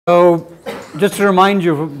So, just to remind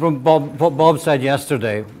you from what Bob said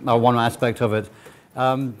yesterday, or one aspect of it,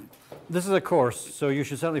 this is a course, so you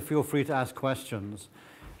should certainly feel free to ask questions.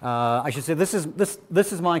 I should say this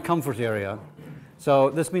is my comfort area, so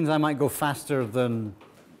this means I might go faster than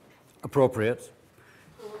appropriate.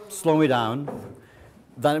 Slow me down.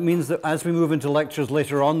 That means that as we move into lectures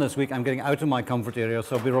later on this week, I'm getting out of my comfort area,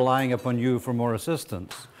 so I'll be relying upon you for more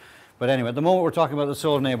assistance. But anyway, at the moment we're talking about the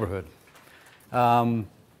solar neighbourhood.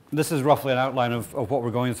 This is roughly an outline of what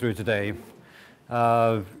we're going through today.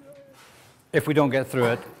 If we don't get through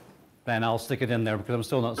it, then I'll stick it in there because I'm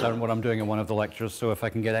still not certain what I'm doing in one of the lectures, so if I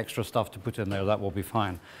can get extra stuff to put in there, that will be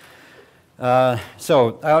fine.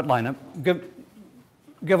 So, outline it.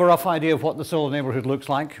 Give a rough idea of what the solar neighbourhood looks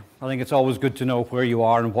like. I think it's always good to know where you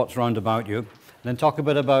are and what's round about you. Then talk a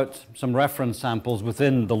bit about some reference samples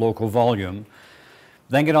within the local volume.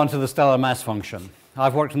 Then get on to the stellar mass function.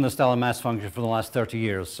 I've worked in the stellar mass function for the last 30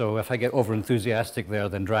 years, so if I get over enthusiastic there,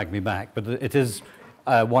 then drag me back. But it is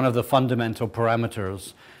one of the fundamental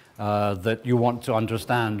parameters that you want to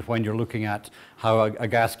understand when you're looking at how a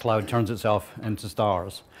gas cloud turns itself into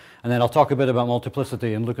stars. And then I'll talk a bit about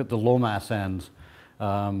multiplicity and look at the low mass end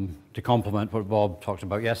to complement what Bob talked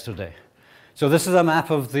about yesterday. So this is a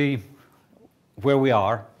map of where we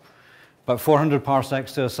are, about 400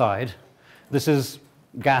 parsecs to a side. This is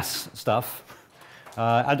gas stuff.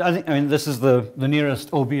 I mean, this is the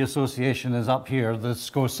nearest OB association is up here, the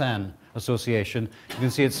STScI association. You can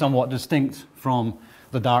see it's somewhat distinct from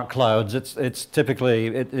the dark clouds. It's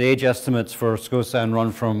typically, the age estimates for STScI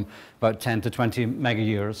run from about 10 to 20 mega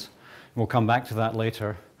years. We'll come back to that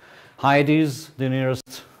later. Hyades, the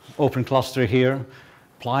nearest open cluster here.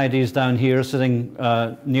 Pleiades down here, sitting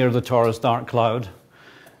near the Taurus dark cloud.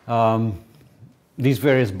 These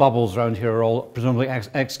various bubbles around here are all presumably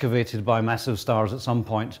excavated by massive stars at some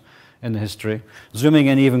point in the history. Zooming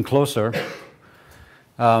in even closer,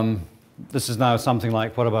 this is now something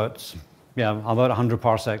like, about 100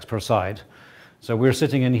 parsecs per side. So we're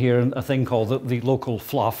sitting in here in a thing called the local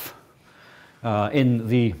fluff in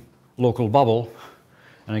the local bubble.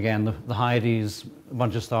 And again, the Hyades, a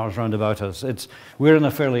bunch of stars round about us. We're in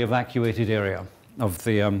a fairly evacuated area of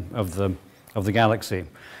the galaxy.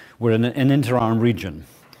 We're in an interarm region.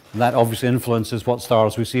 That obviously influences what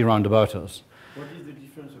stars we see round about us. What is the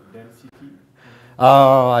difference of density?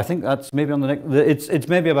 I think that's maybe on the next. It's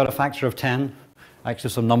maybe about a factor of 10.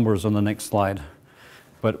 Actually, some numbers on the next slide.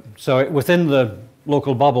 But so within the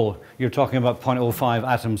local bubble, you're talking about 0.05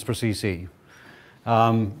 atoms per cc.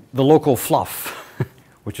 The local fluff,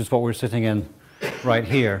 which is what we're sitting in right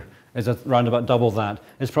here, is around about double that.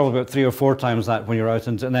 It's probably about 3 or 4 times that when you're out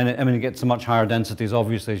into, and then it gets to much higher densities,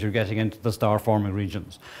 obviously, as you're getting into the star-forming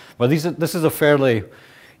regions. But this is a fairly,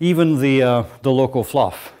 even the local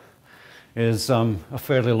fluff is a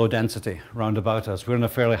fairly low density round about us. We're in a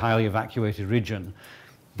fairly highly evacuated region.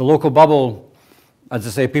 The local bubble, as I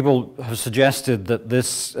say, people have suggested that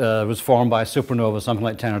this was formed by a supernova something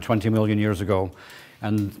like 10 or 20 million years ago.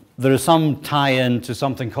 And there is some tie-in to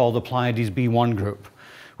something called the Pleiades B1 group,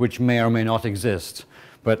 which may or may not exist.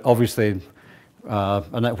 But obviously,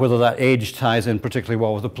 and whether that age ties in particularly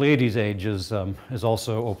well with the Pleiades age is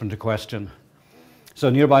also open to question. So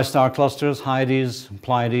nearby star clusters, Hyades,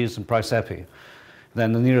 Pleiades, and Praesepe.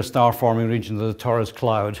 Then the nearest star-forming region is the Taurus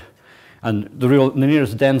cloud. And the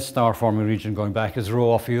nearest dense star-forming region going back is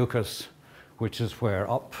Rho Ophiuchus, which is where?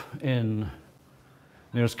 Up in,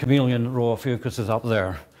 nearest chameleon, Rho Ophiuchus is up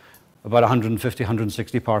there, about 150,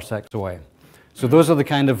 160 parsecs away. So those are the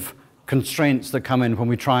kind of constraints that come in when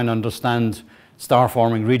we try and understand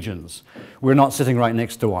star-forming regions. We're not sitting right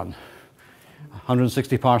next to one.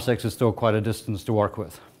 160 parsecs is still quite a distance to work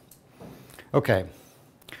with. Okay,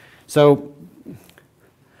 so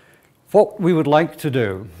what we would like to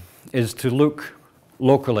do is to look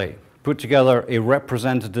locally, put together a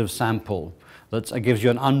representative sample that gives you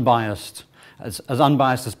an unbiased, as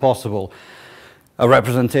unbiased as possible, a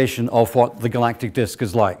representation of what the galactic disk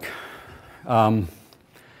is like.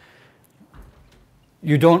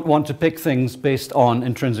 You don't want to pick things based on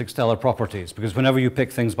intrinsic stellar properties, because whenever you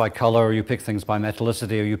pick things by color, or you pick things by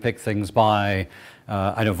metallicity, or you pick things by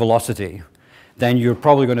velocity, then you're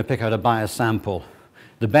probably going to pick out a biased sample.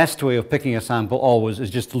 The best way of picking a sample always is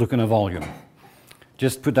just to look in a volume.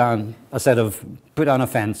 Just put down a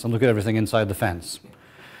fence and look at everything inside the fence.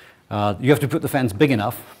 You have to put the fence big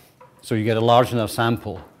enough so you get a large enough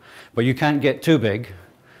sample, but you can't get too big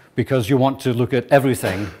because you want to look at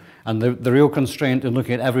everything, and the real constraint in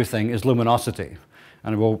looking at everything is luminosity.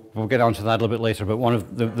 And we'll get onto that a little bit later, but one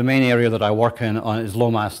of the main area that I work in is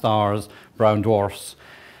low mass stars, brown dwarfs.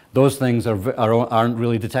 Those things aren't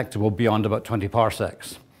really detectable beyond about 20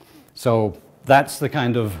 parsecs. So that's the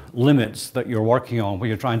kind of limits that you're working on, where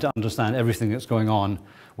you're trying to understand everything that's going on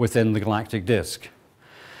within the galactic disk.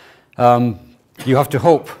 You have to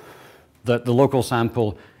hope that the local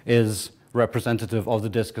sample is representative of the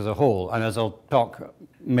disk as a whole. And as I'll talk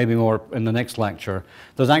maybe more in the next lecture,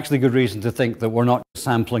 there's actually good reason to think that we're not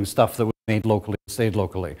sampling stuff that was made locally and stayed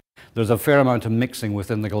locally. There's a fair amount of mixing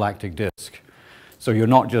within the galactic disk. So you're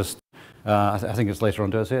not just, I think it's later on,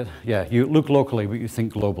 does it? Yeah, you look locally, but you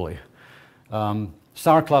think globally.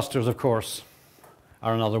 Star clusters, of course,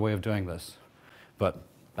 are another way of doing this. But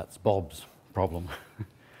that's Bob's problem.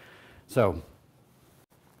 So,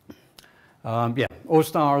 yeah, O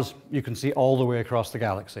stars you can see all the way across the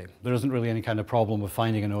galaxy. There isn't really any kind of problem with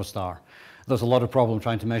finding an O star. There's a lot of problem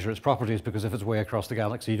trying to measure its properties, because if it's way across the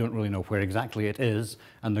galaxy, you don't really know where exactly it is,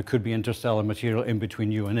 and there could be interstellar material in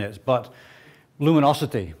between you and it. But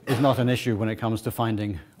luminosity is not an issue when it comes to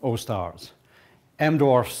finding O stars. M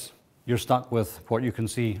dwarfs, you're stuck with what you can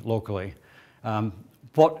see locally.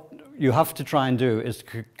 What you have to try and do is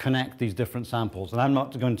to connect these different samples, and I'm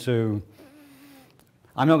not going to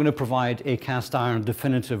provide a cast iron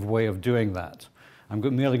definitive way of doing that. I'm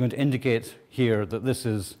merely going to indicate here that this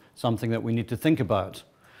is something that we need to think about.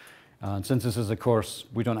 And since this is a course,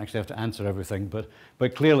 we don't actually have to answer everything, but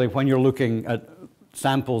clearly when you're looking at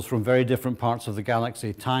samples from very different parts of the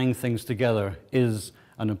galaxy, tying things together is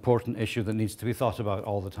an important issue that needs to be thought about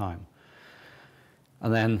all the time.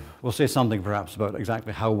 And then we'll say something perhaps about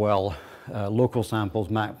exactly how well local samples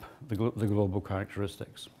map the global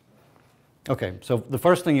characteristics. Okay, so the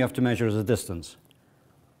first thing you have to measure is the distance.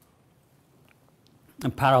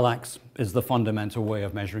 And parallax is the fundamental way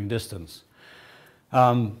of measuring distance.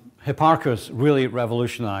 Hipparchus really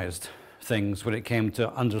revolutionized things when it came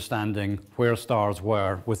to understanding where stars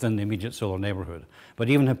were within the immediate solar neighborhood. But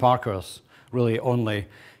even Hipparchus really only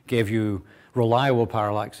gave you reliable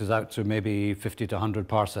parallaxes out to maybe 50 to 100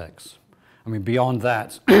 parsecs. I mean, beyond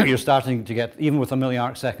that, you're starting to get, even with a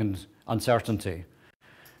milliarc second uncertainty,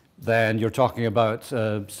 then you're talking about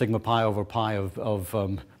sigma pi over pi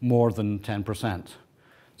of more than 10%.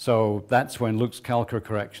 So that's when Luke's calculator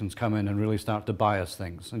corrections come in and really start to bias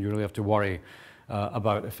things, and you really have to worry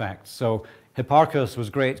about effects. So Hipparchus was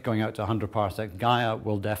great going out to 100 parsecs. Gaia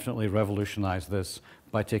will definitely revolutionize this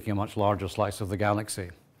by taking a much larger slice of the galaxy.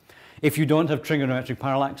 If you don't have trigonometric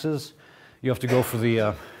parallaxes, you have to go for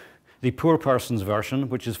the poor person's version,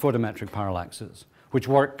 which is photometric parallaxes, which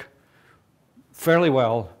work fairly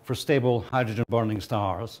well for stable hydrogen-burning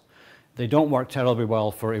stars. They don't work terribly well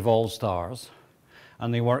for evolved stars,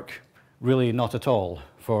 and they work really not at all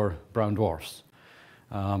for brown dwarfs,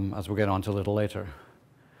 as we'll get on to a little later.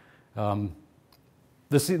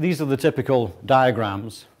 These are the typical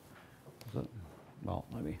diagrams. Well,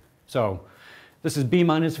 so this is B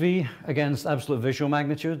minus V against absolute visual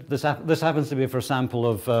magnitude. This happens to be for a sample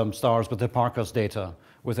of stars with Hipparchus data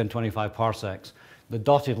within 25 parsecs. The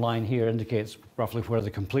dotted line here indicates roughly where the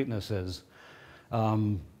completeness is.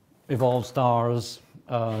 Evolved stars,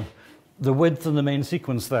 the width in the main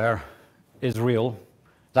sequence there is real.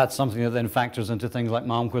 That's something that then factors into things like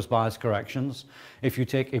Malmquist bias corrections. If you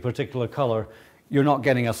take a particular color, you're not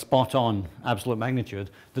getting a spot-on absolute magnitude.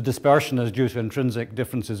 The dispersion is due to intrinsic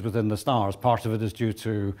differences within the stars. Part of it is due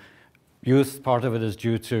to youth, part of it is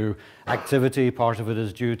due to activity, part of it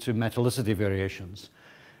is due to metallicity variations.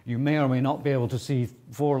 You may or may not be able to see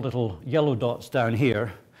 4 little yellow dots down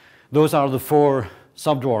here. Those are the 4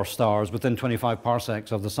 subdwarf stars within 25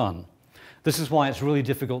 parsecs of the sun. This is why it's really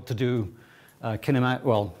difficult to do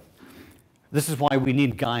this is why we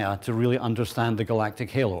need Gaia to really understand the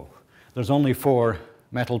galactic halo. There's only 4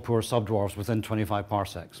 metal-poor subdwarfs within 25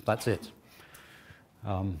 parsecs. That's it.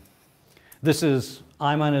 This is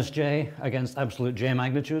I minus j against absolute j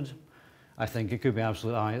magnitude. I think it could be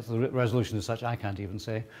absolute I. The resolution is such I can't even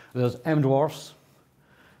say. There's M dwarfs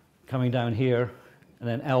coming down here, and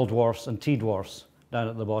then L dwarfs and T dwarfs down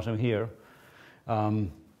at the bottom here.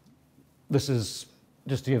 This is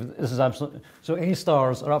just to give, this is absolute. So A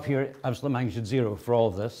stars are up here, absolute magnitude 0 for all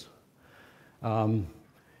of this.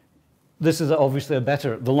 This is obviously a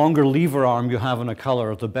better, the longer lever arm you have in a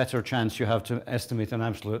color, the better chance you have to estimate an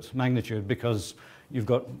absolute magnitude, because you've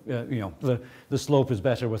got, the slope is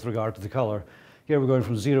better with regard to the color. Here we're going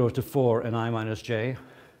from 0 to 4 in I minus j.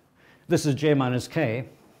 This is j minus k,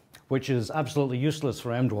 which is absolutely useless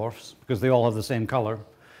for M dwarfs because they all have the same color,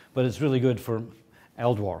 but it's really good for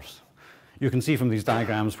L dwarfs. You can see from these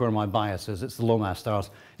diagrams where my bias is. It's the low mass stars.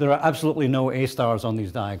 There are absolutely no A stars on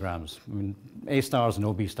these diagrams. I mean, A stars and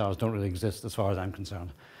OB stars don't really exist as far as I'm concerned.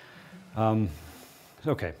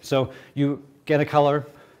 Okay, so you get a color.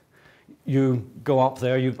 you go up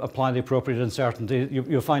there, you apply the appropriate uncertainty,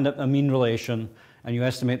 you find a mean relation, and you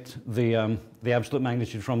estimate the absolute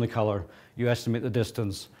magnitude from the color, you estimate the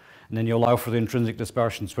distance, and then you allow for the intrinsic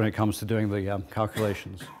dispersions when it comes to doing the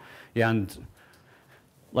calculations. Yeah, and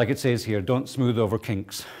like it says here, don't smooth over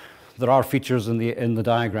kinks. There are features in the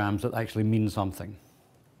diagrams that actually mean something.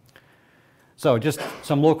 So just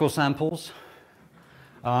some local samples.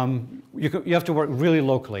 You have to work really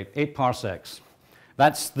locally, 8 parsecs.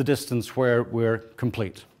 That's the distance where we're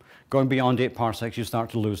complete. Going beyond 8 parsecs, you start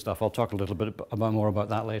to lose stuff. I'll talk a little bit more about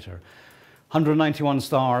that later. 191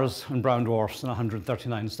 stars and brown dwarfs and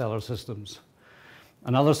 139 stellar systems.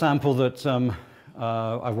 Another sample that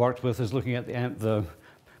I've worked with is looking at the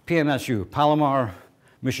PMSU, Palomar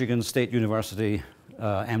Michigan State University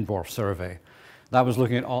M-dwarf survey. That was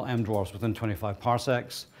looking at all M-dwarfs within 25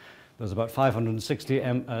 parsecs. There's about 560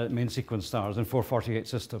 main sequence stars and 448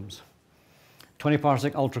 systems. 20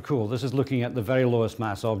 parsec ultra cool. This is looking at the very lowest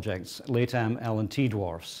mass objects, late M, L, and T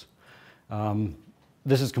dwarfs.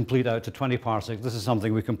 This is complete out to 20 parsecs. This is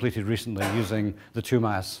something we completed recently using the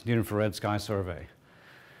 2MASS near-infrared sky survey.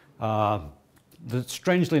 The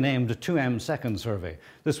strangely named 2M second survey.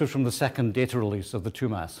 This was from the second data release of the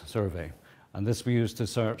 2MASS survey. And this we used to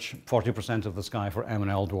search 40% of the sky for M and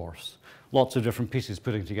L dwarfs. Lots of different pieces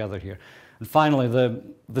putting together here. And finally,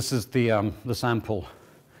 this is the sample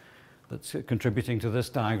that's contributing to this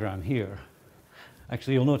diagram here.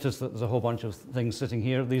 Actually, you'll notice that there's a whole bunch of things sitting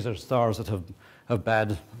here. These are stars that have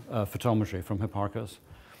bad photometry from Hipparchus.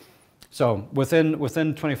 So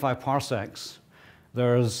within 25 parsecs,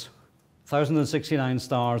 there's 1,069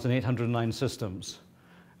 stars and 809 systems.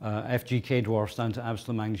 FGK dwarfs down to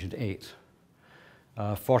absolute magnitude 8.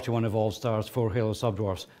 41 evolved stars, 4 halo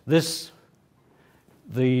subdwarfs.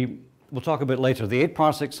 We'll talk a bit later. The 8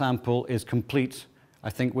 parsec sample is complete, I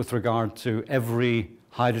think, with regard to every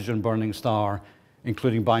hydrogen burning star,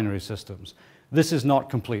 including binary systems. This is not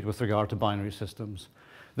complete with regard to binary systems.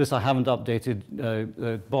 This I haven't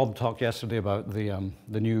updated. Bob talked yesterday about the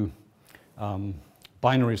new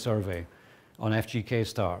binary survey on FGK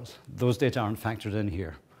stars. Those data aren't factored in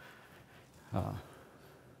here.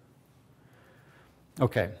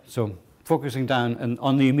 Okay, so focusing down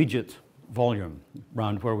on the immediate volume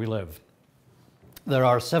around where we live. There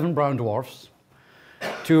are 7 brown dwarfs,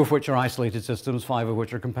 2 of which are isolated systems, 5 of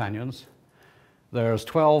which are companions. There's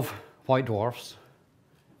 12 white dwarfs,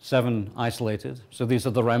 7 isolated. So these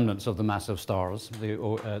are the remnants of the massive stars,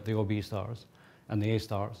 the OB stars and the A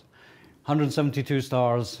stars. 172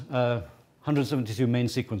 stars, 172 main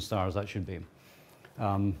sequence stars, that should be.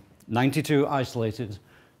 92 isolated,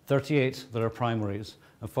 38 that are primaries,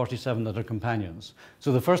 and 47 that are companions.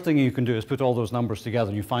 So the first thing you can do is put all those numbers together,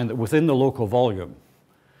 and you find that within the local volume,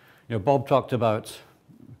 Bob talked about,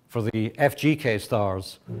 for the FGK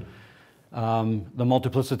stars, the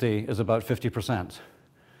multiplicity is about 50%.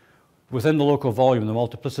 Within the local volume, the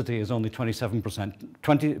multiplicity is only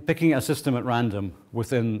 27%. Picking a system at random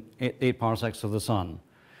within 8 parsecs of the sun,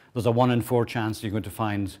 there's a 1 in 4 chance you're going to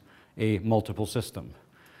find a multiple system.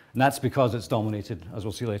 And that's because it's dominated, as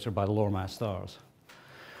we'll see later, by the lower mass stars.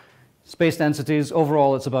 Space densities,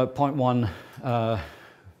 overall it's about 0.1. Sorry?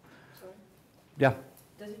 Yeah?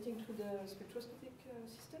 Does it include the spectroscopic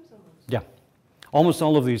systems or not? Yeah. Almost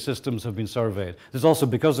all of these systems have been surveyed. There's also,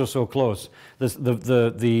 because they're so close, the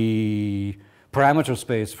parameter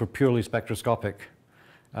space for purely spectroscopic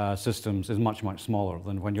systems is much, much smaller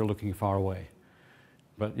than when you're looking far away.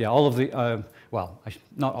 But yeah, all of the,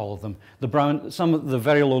 not all of them. Some of the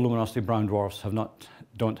very low luminosity brown dwarfs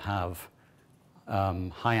don't have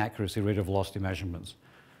high accuracy rate of velocity measurements.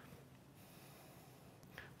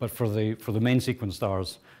 But for the main sequence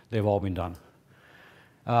stars, they've all been done.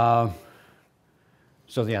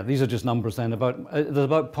 So yeah, these are just numbers then. There's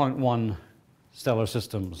about 0.1 stellar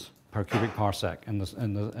systems per cubic parsec in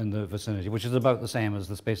the vicinity, which is about the same as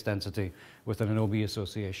the space density within an OB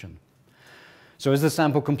association. So is this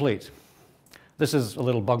sample complete? This is a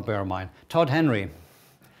little bugbear of mine. Todd Henry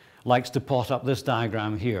likes to plot up this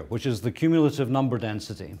diagram here, which is the cumulative number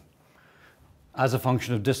density as a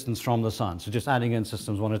function of distance from the sun. So just adding in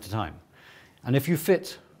systems one at a time. And if you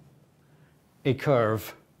fit a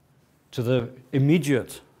curve to the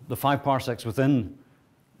 5 parsecs within,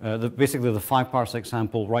 basically the 5 parsec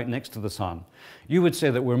sample right next to the sun, you would say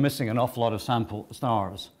that we're missing an awful lot of sample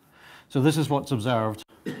stars. So this is what's observed.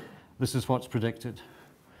 This is what's predicted.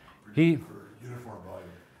 For uniform volume.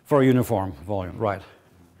 For a uniform volume, right.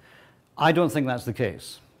 I don't think that's the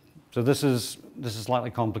case. So this is slightly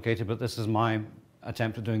complicated, but this is my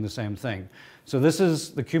attempt at doing the same thing. So this is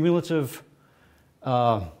the cumulative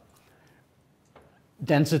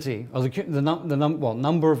density, or well,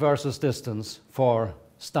 number versus distance for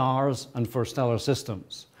stars and for stellar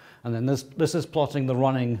systems. And then this is plotting the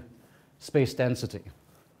running space density,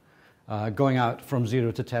 going out from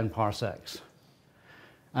 0 to 10 parsecs.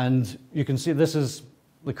 And you can see this is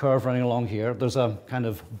the curve running along here. There's a kind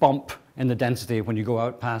of bump in the density when you go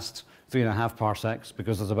out past 3.5 parsecs,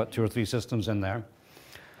 because there's about 2 or 3 systems in there.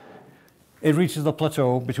 It reaches the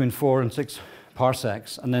plateau between 4 and 6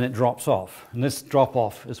 parsecs, and then it drops off. And this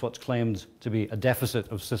drop-off is what's claimed to be a deficit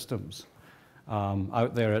of systems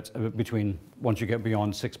out there at between, once you get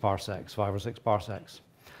beyond 6 parsecs, 5 or 6 parsecs.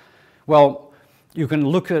 Well, you can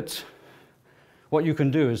look at, what you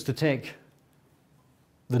can do is to take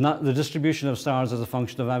the distribution of stars as a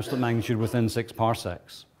function of absolute magnitude within 6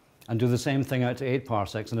 parsecs, and do the same thing out to 8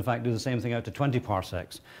 parsecs, and in fact do the same thing out to 20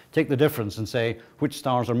 parsecs. Take the difference and say which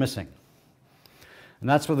stars are missing. And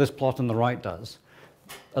that's what this plot on the right does.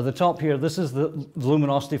 At the top here, this is the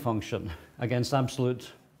luminosity function against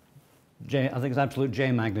absolute J, I think it's absolute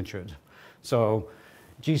J magnitude. So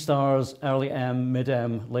G stars, early M, mid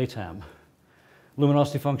M, late M.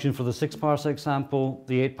 Luminosity function for the 6 parsec sample,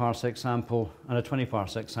 the 8 parsec sample, and a 20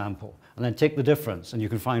 parsec sample. And then take the difference, and you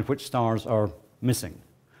can find which stars are missing.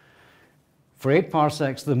 For 8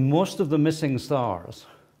 parsecs, most of the missing stars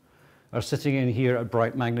are sitting in here at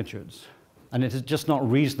bright magnitudes. And it is just not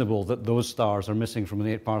reasonable that those stars are missing from an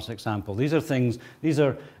 8 parsec sample. These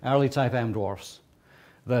are early type M dwarfs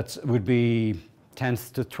that would be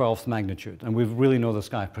 10th to 12th magnitude. And we really know the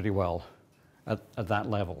sky pretty well at that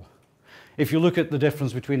level. If you look at the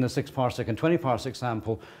difference between the 6 parsec and 20 parsec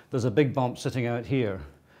sample, there's a big bump sitting out here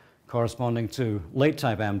corresponding to late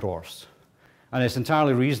type M dwarfs. And it's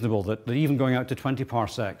entirely reasonable that even going out to 20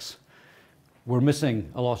 parsecs, we're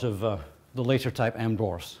missing a lot of the later type M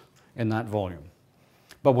dwarfs in that volume.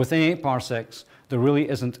 But within 8 parsecs, there really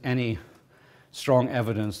isn't any strong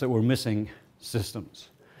evidence that we're missing systems.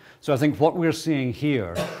 So I think what we're seeing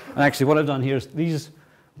here, and actually what I've done here is these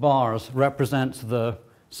bars represent the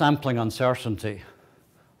sampling uncertainty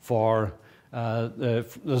for,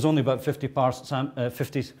 there's only about 50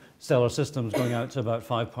 stellar systems going out to about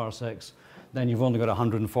 5 parsecs. Then you've only got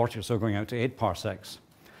 140 or so going out to 8 parsecs.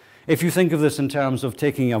 If you think of this in terms of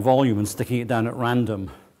taking a volume and sticking it down at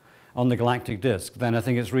random on the galactic disk, then I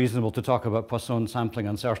think it's reasonable to talk about Poisson sampling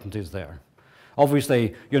uncertainties there.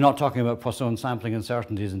 Obviously, you're not talking about Poisson sampling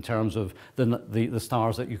uncertainties in terms of the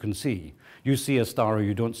stars that you can see. You see a star or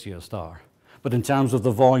you don't see a star. But in terms of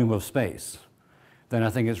the volume of space, then I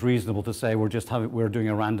think it's reasonable to say we're doing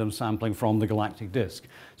a random sampling from the galactic disk.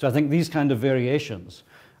 So I think these kind of variations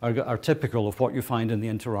are typical of what you find in the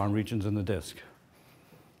inter-round regions in the disk.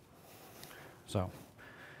 So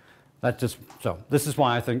this is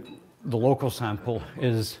why I think the local sample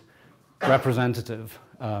is representative,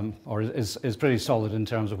 or is pretty solid in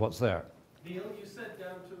terms of what's there. Neill, you said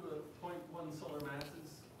down to 0.1 solar masses.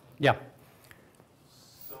 Yeah.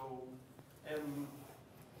 So M.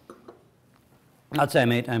 That's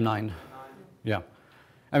M8, M9. Yeah.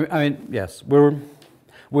 I mean, yes, we're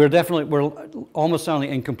almost certainly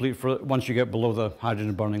incomplete for once you get below the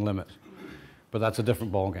hydrogen burning limit, but that's a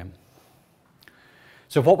different ballgame.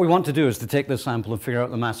 So what we want to do is to take this sample and figure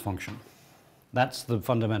out the mass function. That's the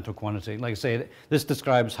fundamental quantity. Like I say, this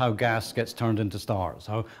describes how gas gets turned into stars,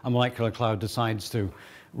 how a molecular cloud decides to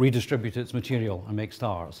redistribute its material and make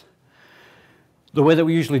stars. The way that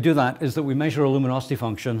we usually do that is that we measure a luminosity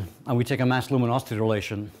function and we take a mass-luminosity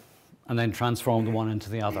relation and then transform the one into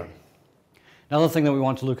the other. Another thing that we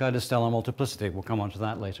want to look at is stellar multiplicity. We'll come on to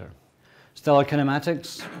that later. Stellar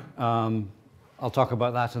kinematics, I'll talk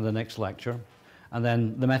about that in the next lecture. And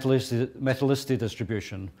then the metallicity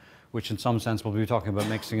distribution, which in some sense we'll be talking about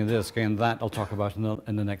mixing a disk, and that I'll talk about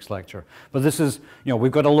in the next lecture. But this is,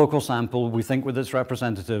 we've got a local sample. We think with its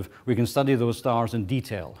representative, we can study those stars in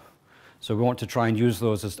detail. So we want to try and use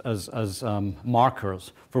those as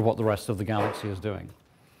markers for what the rest of the galaxy is doing.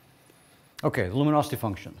 Okay, the luminosity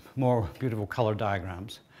function, more beautiful color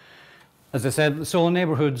diagrams. As I said, the solar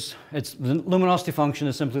neighborhoods, the luminosity function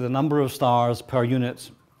is simply the number of stars per unit.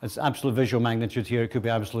 It's absolute visual magnitude here. It could be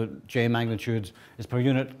absolute J magnitude. It's per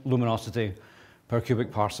unit luminosity per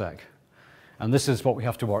cubic parsec. And this is what we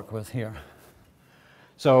have to work with here.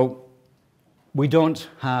 So we don't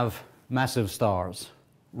have massive stars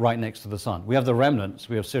right next to the sun. We have the remnants.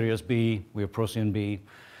 We have Sirius B, we have Procyon B,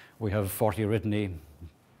 we have 40 Eridani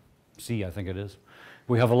C, I think it is.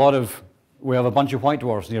 We have a bunch of white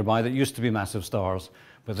dwarfs nearby that used to be massive stars,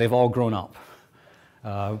 but they've all grown up.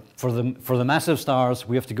 For the massive stars,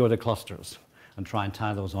 we have to go to clusters and try and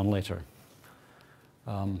tie those on later.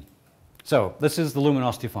 So this is the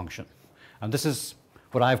luminosity function. And this is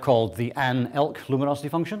what I've called the Ann-Elk luminosity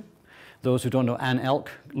function. Those who don't know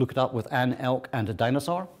Ann-Elk, look it up with Ann-Elk and a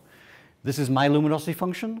dinosaur. This is my luminosity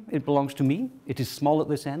function. It belongs to me. It is small at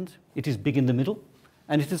this end. It is big in the middle.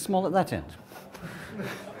 And it is small at that end.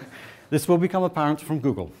 This will become apparent from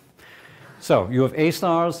Google. So you have A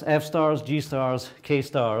stars, F stars, G stars, K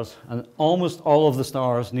stars, and almost all of the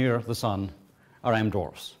stars near the sun are M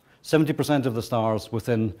dwarfs. 70% of the stars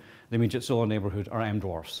within the immediate solar neighborhood are M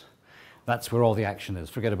dwarfs. That's where all the action is.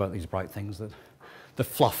 Forget about these bright things, the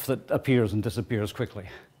fluff that appears and disappears quickly.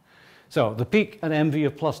 So the peak at MV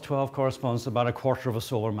of plus 12 corresponds to about a quarter of a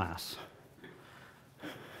solar mass.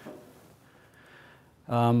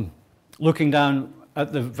 Looking down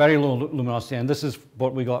at the very low luminosity, and this is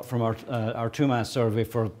what we got from our two-mass survey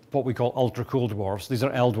for what we call ultra-cool dwarfs. These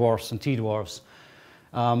are L dwarfs and T dwarfs.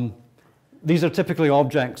 These are typically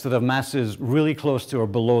objects that have masses really close to or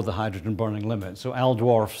below the hydrogen burning limit. So L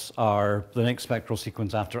dwarfs are the next spectral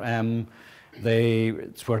sequence after M.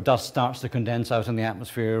 It's where dust starts to condense out in the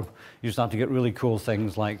atmosphere. You start to get really cool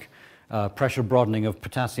things like pressure broadening of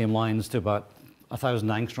potassium lines to about 1,000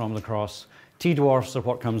 angstroms across. T dwarfs are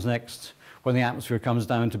what comes next, when the atmosphere comes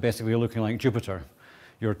down to basically looking like Jupiter.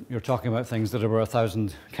 You're talking about things that are about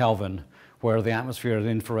 1,000 Kelvin, where the atmosphere in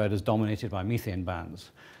infrared is dominated by methane bands.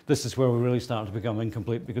 This is where we really start to become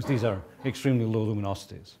incomplete because these are extremely low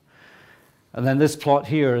luminosities. And then this plot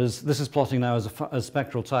here this is plotting now as a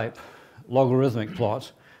spectral type, logarithmic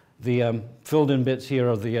plot. The filled-in bits here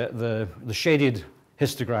are the shaded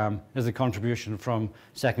histogram is the contribution from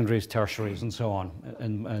secondaries, tertiaries, and so on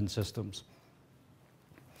in systems.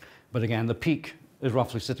 But again, the peak is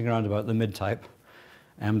roughly sitting around about the mid-type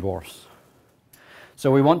M dwarfs. So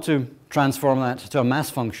we want to transform that to a mass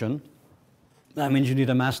function. That means you need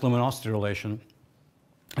a mass-luminosity relation.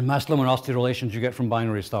 And mass-luminosity relations you get from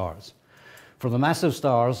binary stars. For the massive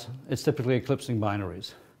stars, it's typically eclipsing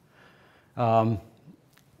binaries.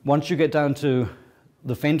 Once you get down to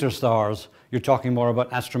the fainter stars, you're talking more about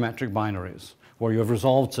astrometric binaries, where you have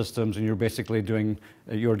resolved systems and you're basically doing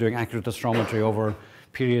accurate astrometry over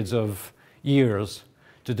periods of years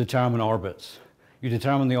to determine orbits. You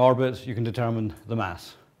determine the orbit, you can determine the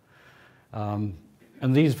mass.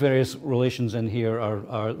 And these various relations in here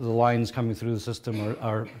are the lines coming through the system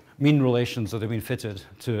are mean relations that have been fitted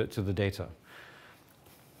to the data.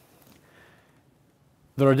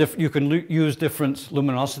 There are you can use different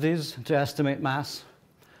luminosities to estimate mass.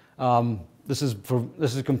 This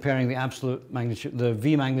is comparing the absolute magnitude, the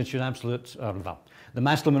V magnitude absolute, the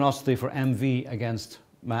mass luminosity for MV against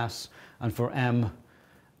mass and for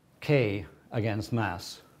MK against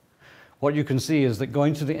mass. What you can see is that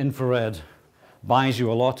going to the infrared buys you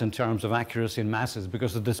a lot in terms of accuracy and masses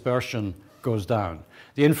because the dispersion goes down.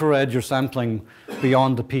 The infrared, you're sampling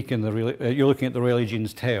beyond the peak in you're looking at the Rayleigh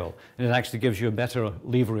jean's tail, and it actually gives you a better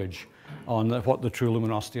leverage on what the true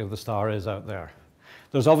luminosity of the star is out there.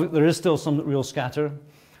 There is still some real scatter.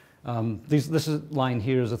 This line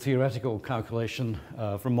here is a theoretical calculation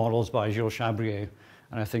from models by Gilles Chabrier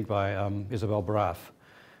and I think by Isabelle Baraf.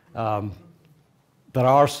 There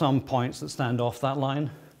are some points that stand off that line.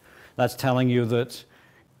 That's telling you that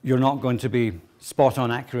you're not going to be spot on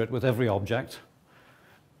accurate with every object.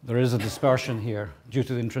 There is a dispersion here due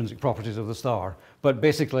to the intrinsic properties of the star. But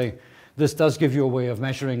basically, this does give you a way of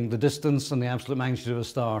measuring the distance and the absolute magnitude of a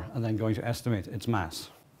star and then going to estimate its mass.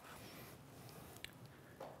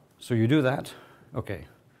 So you do that. Okay.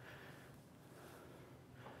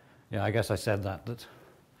 Yeah, I guess I said that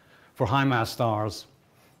for high mass stars,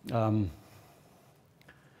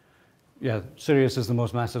 Sirius is the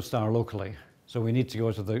most massive star locally. So we need to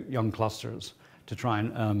go to the young clusters to try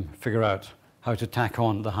and figure out how to tack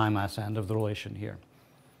on the high mass end of the relation here.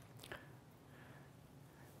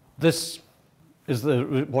 This is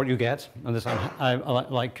what you get, and this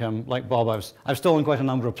like Bob, I've stolen quite a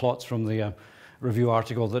number of plots from the review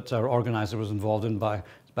article that our organizer was involved in by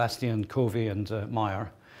Bastian, Covey, and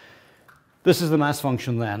Meyer. This is the mass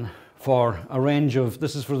function then for a range of,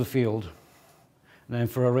 this is for the field, and then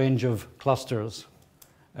for a range of clusters,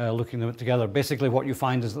 looking at them together. Basically what you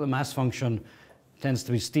find is that the mass function tends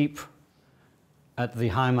to be steep at the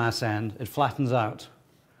high mass end. It flattens out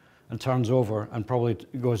and turns over and probably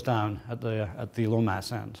goes down at the low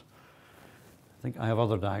mass end. I think I have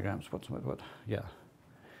other diagrams. What? Yeah.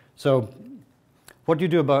 So what do you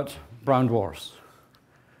do about brown dwarfs?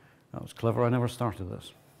 That was clever. I never started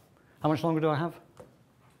this. How much longer do I have?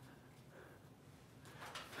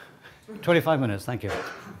 25 minutes, thank you.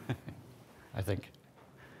 I think.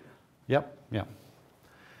 Yep.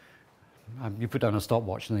 You put down a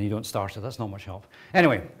stopwatch and then you don't start it. That's not much help.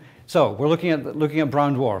 Anyway, so we're looking at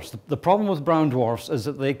brown dwarfs. The problem with brown dwarfs is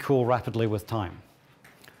that they cool rapidly with time.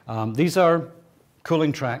 These are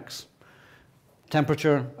cooling tracks,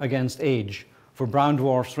 temperature against age, for brown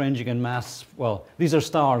dwarfs ranging in mass. Well, these are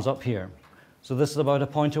stars up here. So this is about a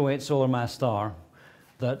 0.08 solar mass star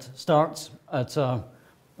that starts at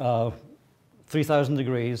 3,000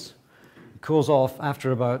 degrees, cools off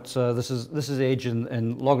after about, this is age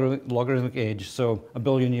in logarithmic age, so a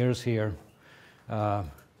billion years here,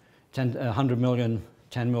 100 million,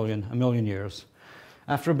 10 million, a million years.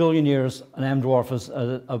 After a billion years, an M dwarf is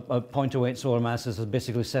a 0.08 solar masses has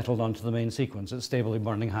basically settled onto the main sequence. It's stably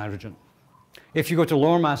burning hydrogen. If you go to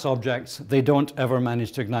lower mass objects, they don't ever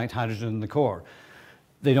manage to ignite hydrogen in the core.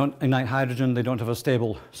 They don't ignite hydrogen, they don't have a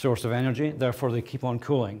stable source of energy, therefore they keep on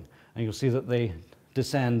cooling. And you'll see that they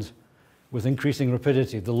descend with increasing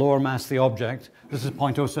rapidity. The lower mass the object, this is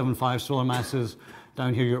 0.075 solar masses,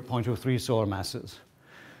 down here you're at 0.03 solar masses.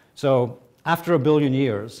 So after a billion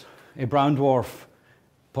years, a brown dwarf,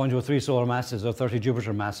 0.03 solar masses or 30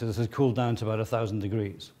 Jupiter masses, has cooled down to about 1,000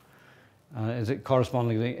 degrees. It's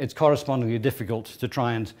correspondingly difficult to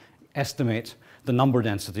try and estimate the number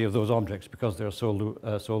density of those objects because they're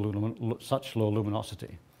such low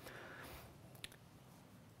luminosity.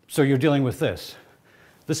 So you're dealing with this.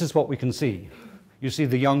 This is what we can see. You see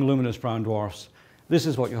the young luminous brown dwarfs. This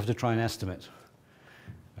is what you have to try and estimate.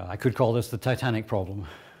 I could call this the Titanic problem.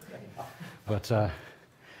 But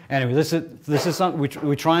anyway, this is something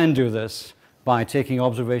we try and do this by taking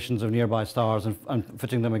observations of nearby stars and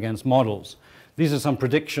fitting them against models. These are some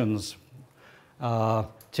predictions,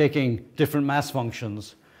 taking different mass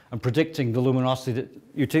functions and predicting the luminosity.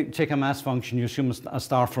 You take a mass function, you assume a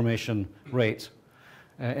star formation rate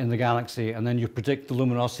in the galaxy, and then you predict the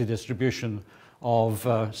luminosity distribution of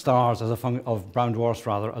stars of brown dwarfs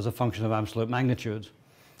rather, as a function of absolute magnitude.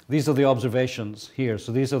 These are the observations here.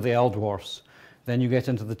 So these are the L dwarfs. Then you get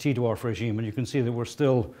into the T dwarf regime, and you can see that we're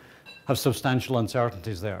still have substantial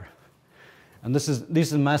uncertainties there. And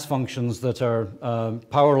these are mass functions that are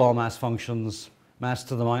power law mass functions, mass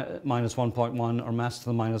to the minus 1.1 or mass to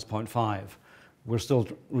the minus 0.5. We're still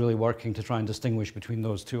really working to try and distinguish between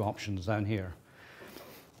those two options down here.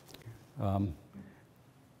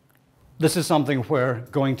 This is something where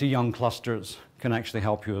going to young clusters can actually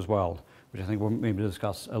help you as well, which I think we'll maybe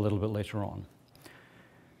discuss a little bit later on.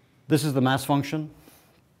 This is the mass function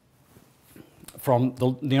from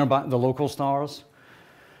the local stars.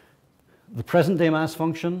 The present day mass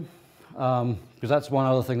function, because that's one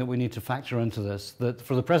other thing that we need to factor into this, that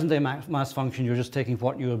for the present day mass function, you're just taking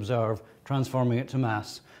what you observe, transforming it to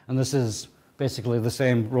mass. And this is basically the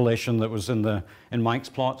same relation that was in Mike's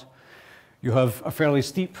plot. You have a fairly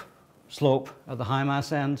steep slope at the high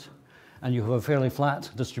mass end, and you have a fairly flat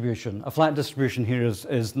distribution. A flat distribution here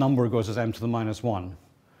is number goes as m to the minus 1.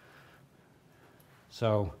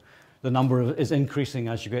 So the number is increasing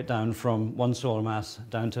as you get down from 1 solar mass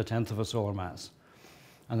down to 1/10 of a solar mass.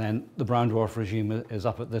 And then the brown dwarf regime is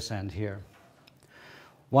up at this end here.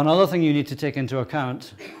 One other thing you need to take into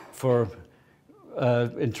account for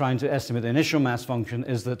in trying to estimate the initial mass function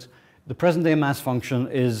is that the present day mass function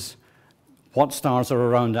is what stars are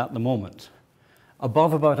around at the moment.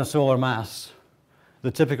 Above about a solar mass,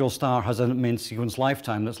 the typical star has a main sequence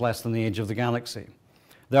lifetime that's less than the age of the galaxy.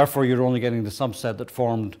 Therefore, you're only getting the subset that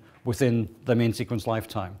formed within the main sequence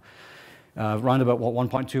lifetime. Round about,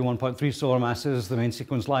 1.2, 1.3 solar masses, the main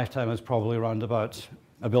sequence lifetime is probably around about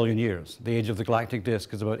a billion years. The age of the galactic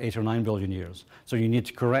disk is about 8 or 9 billion years. So you need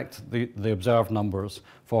to correct the observed numbers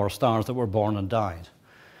for stars that were born and died.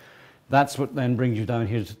 That's what then brings you down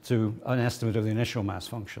here to an estimate of the initial mass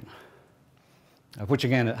function, which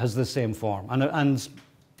again, it has the same form. And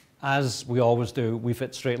as we always do, we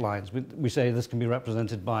fit straight lines. We say this can be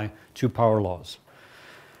represented by 2 power laws.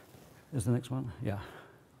 Is the next one? Yeah.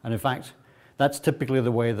 And in fact, that's typically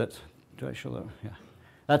the way that, do I show that? Yeah.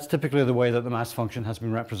 That's typically the way that the mass function has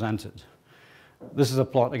been represented. This is a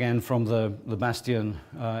plot again from the Bastian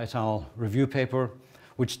et al. Review paper,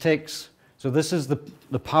 which takes, so this is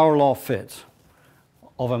the power law fit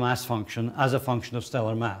of a mass function as a function of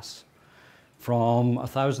stellar mass. From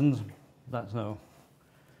 1,000, that's no.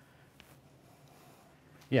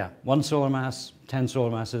 Yeah, 1 solar mass, 10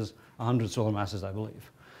 solar masses, 100 solar masses, I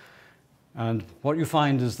believe. And what you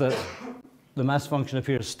find is that the mass function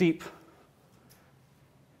appears steep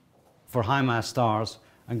for high mass stars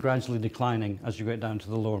and gradually declining as you get down to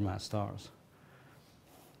the lower mass stars.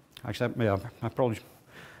 Actually, yeah, I probably.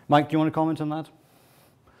 Mike, do you want to comment on that?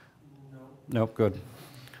 No. No, good.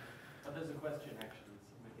 But there's a question actually.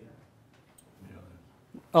 So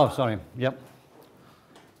maybe. Oh, sorry. Yep.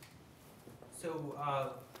 So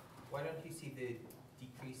why don't you see the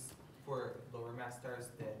decrease for lower mass stars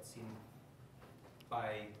that's seen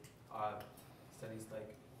by studies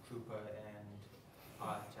like Krupa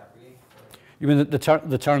and Chabrier? You mean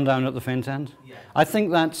the turn down at the faint end? Yeah. I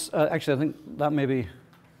think that's, actually, I think that may be,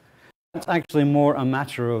 it's actually more a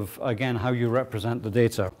matter of, again, how you represent the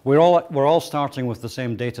data. We're all starting with the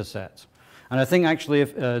same data set. And I think actually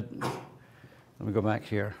if, let me go back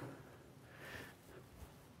here.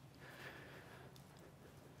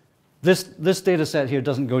 This data set here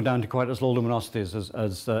doesn't go down to quite as low luminosities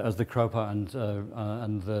as the Krupa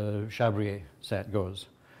and the Chabrier set goes.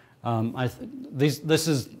 This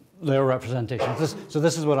is their representation. So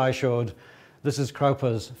this is what I showed. This is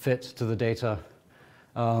Krupa's fit to the data.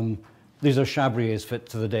 These are Chabrier's fit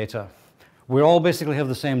to the data. We all basically have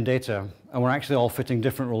the same data, and we're actually all fitting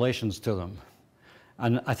different relations to them.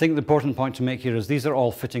 And I think the important point to make here is these are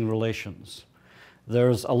all fitting relations.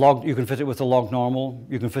 There's a log, you can fit it with a log normal,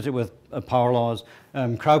 you can fit it with power laws.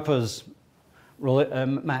 Krupa's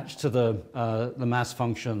match to the mass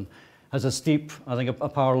function has a steep, I think, a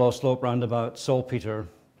power law slope round about saltpeter,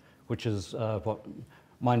 which is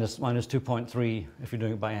minus 2.3 if you're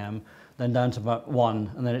doing it by M, then down to about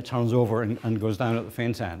 1, and then it turns over and goes down at the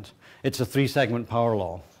faint end. It's a 3-segment power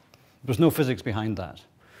law. There's no physics behind that.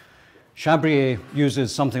 Chabrier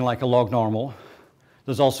uses something like a log normal.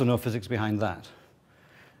 There's also no physics behind that.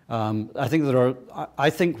 I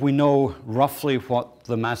think we know roughly what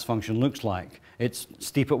the mass function looks like. It's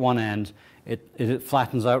steep at one end. It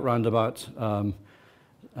flattens out round about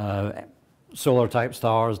solar-type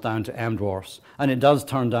stars down to M dwarfs, and it does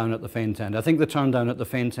turn down at the faint end. I think the turn down at the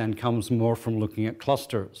faint end comes more from looking at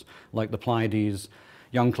clusters, like the Pleiades,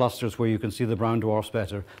 young clusters where you can see the brown dwarfs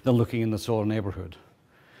better than looking in the solar neighbourhood.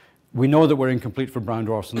 We know that we're incomplete for brown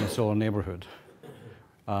dwarfs in the solar neighbourhood.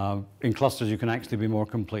 In clusters, you can actually be more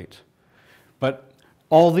complete. But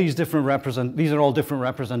all these these are all different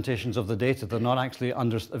representations of the data. They're not actually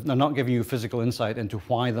they're not giving you physical insight into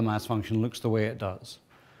why the mass function looks the way it does.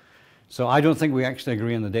 So I don't think we actually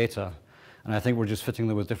agree on the data, and I think we're just fitting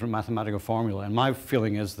them with different mathematical formula. And my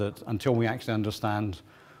feeling is that until we actually understand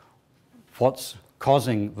what's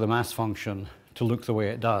causing the mass function to look the way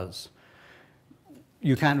it does,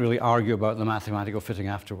 you can't really argue about the mathematical fitting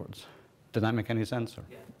afterwards. Did that make any sense? Or?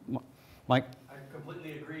 Yeah. Mike? I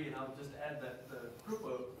completely agree, and I'll just add that the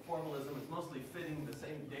Krupa formalism is mostly fitting the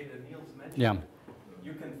same data Neill's mentioned. Yeah.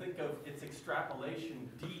 You can think of its extrapolation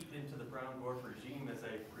deep into the brown dwarf regime as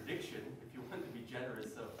a prediction, if you want to be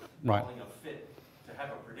generous of calling a fit to have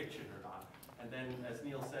a prediction or not. And then, as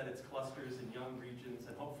Neill said, it's clusters in young regions,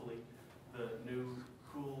 and hopefully the new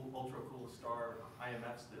cool, ultra-cool star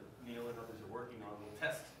IMFs that Neill and others are working on will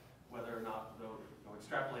test whether or not, though,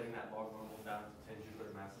 extrapolating that log normal down to 10 Jupiter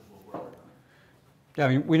masses will work or not. Yeah, I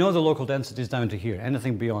mean, we know the local density is down to here.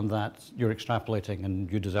 Anything beyond that, you're extrapolating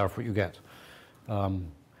and you deserve what you get.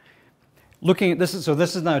 Looking at this, so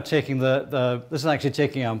this is now taking this is actually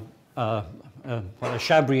taking a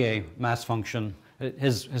Chabrier mass function,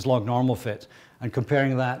 his log normal fit, and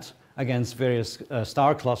comparing that against various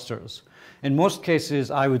star clusters. In most cases,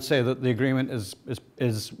 I would say that the agreement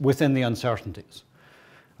is within the uncertainties.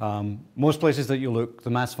 Most places that you look, the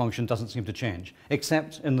mass function doesn't seem to change,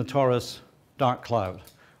 except in the Taurus dark cloud,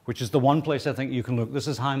 which is the one place I think you can look. This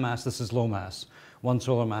is high mass, this is low mass. 1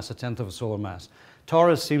 solar mass, 1/10 of a solar mass.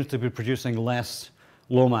 Taurus seems to be producing less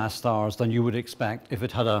low mass stars than you would expect if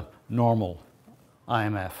it had a normal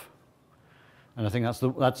IMF. And I think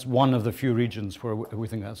that's one of the few regions where we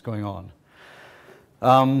think that's going on.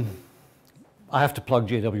 I have to plug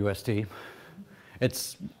JWST.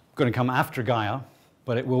 It's going to come after Gaia,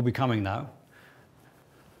 but it will be coming now.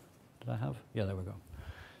 Did I have? Yeah, there we go.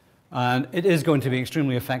 And it is going to be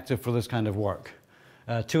extremely effective for this kind of work.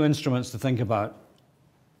 2 instruments to think about.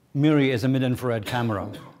 MIRI is a mid-infrared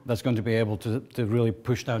camera that's going to be able to really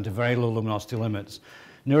push down to very low luminosity limits.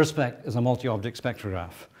 NeurSpec is a multi-object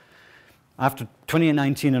spectrograph. After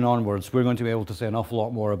 2019 and onwards, we're going to be able to say an awful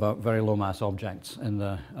lot more about very low mass objects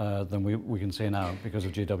than we can say now because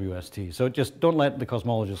of JWST. So just don't let the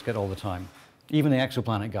cosmologists get all the time. Even the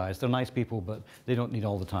exoplanet guys, they're nice people, but they don't need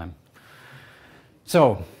all the time.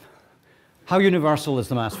 So, how universal is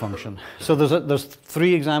the mass function? So there's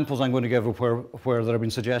 3 examples I'm going to give where there have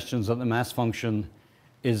been suggestions that the mass function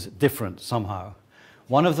is different somehow.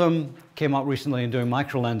 One of them came up recently in doing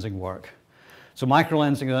microlensing work. So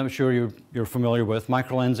microlensing, I'm sure you're familiar with.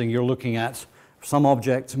 Microlensing, you're looking at some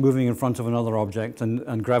object moving in front of another object,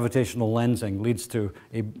 and gravitational lensing leads to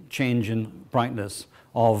a change in brightness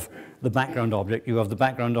of the background object. You have the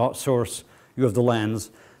background source, you have the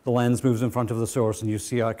lens moves in front of the source, and you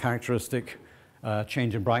see a characteristic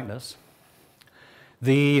change in brightness.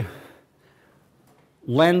 The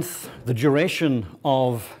length, the duration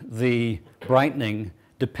of the brightening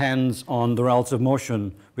depends on the relative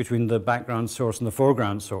motion between the background source and the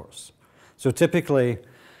foreground source. So typically,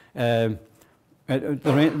 the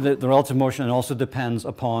relative motion also depends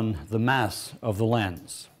upon the mass of the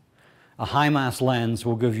lens. A high mass lens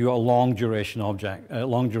will give you a long duration object, a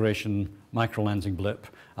long duration microlensing blip.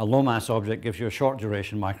 A low mass object gives you a short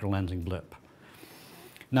duration microlensing blip.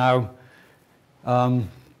 Now,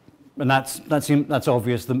 and that's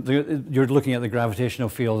obvious. You're looking at the gravitational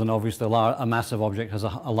field, and obviously a massive object has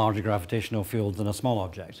a larger gravitational field than a small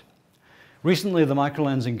object. Recently, the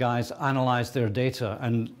microlensing guys analyzed their data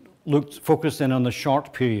and focused in on the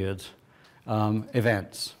short period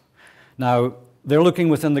events. Now, they're looking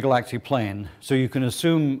within the galactic plane, so you can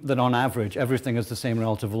assume that on average, everything has the same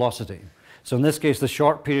relative velocity. So in this case, the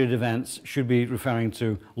short period events should be referring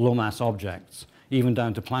to low mass objects, even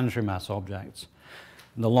down to planetary mass objects.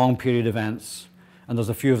 And the long period events, and there's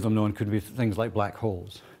a few of them known, could be things like black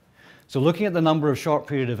holes. So looking at the number of short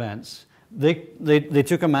period events, they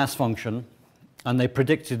took a mass function, and they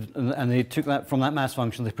predicted, and they took that from that mass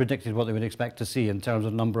function, they predicted what they would expect to see in terms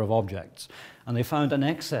of number of objects. And they found an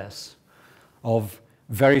excess of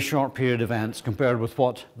very short period events compared with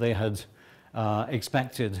what they had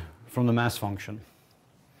expected from the mass function.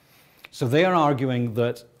 So they are arguing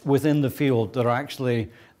that within the field there are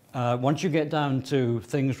actually, once you get down to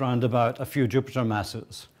things round about a few Jupiter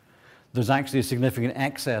masses, there's actually a significant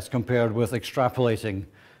excess compared with extrapolating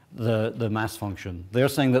the mass function. They're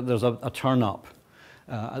saying that there's a turn up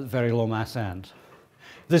at very low mass end.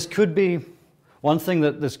 This could be, one thing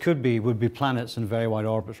that this could be would be planets in very wide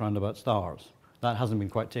orbits round about stars. That hasn't been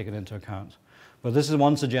quite taken into account. But this is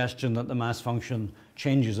one suggestion that the mass function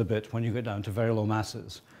changes a bit when you get down to very low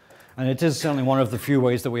masses. And it is certainly one of the few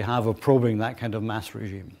ways that we have of probing that kind of mass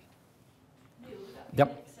regime. Neill, would that be Yep.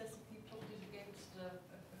 in excess if you plotted against a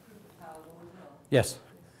group of power as well? Yes.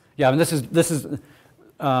 Yeah, I mean, this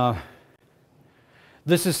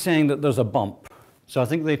is saying that there's a bump. So I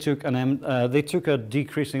think they took a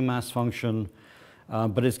decreasing mass function,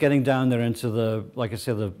 but it's getting down there into the, like I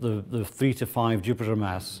said, the 3 to 5 Jupiter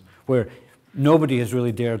mass, where nobody has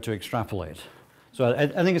really dared to extrapolate. So I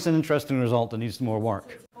think it's an interesting result that needs more work.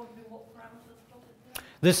 So it's probably what parameters plotted there?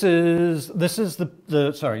 This is this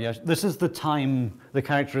is the time, the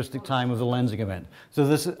characteristic time of the lensing event. So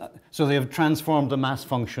they have transformed the mass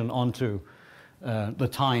function onto the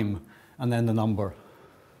time and then the number.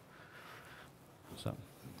 So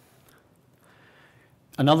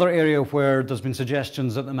another area where there's been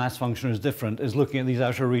suggestions that the mass function is different is looking at these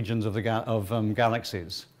outer regions of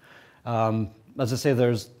galaxies. As I say,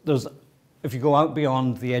 there's if you go out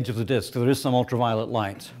beyond the edge of the disk, there is some ultraviolet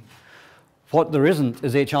light. What there isn't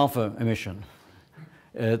is H-alpha emission.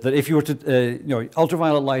 That if you were to,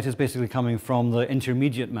 ultraviolet light is basically coming from the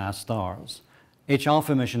intermediate mass stars.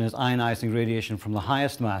 H-alpha emission is ionizing radiation from the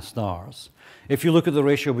highest mass stars. If you look at the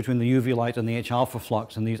ratio between the UV light and the H-alpha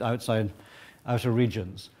flux in these outer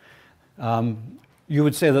regions, you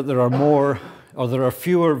would say that there are more, or there are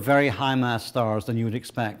fewer very high mass stars than you would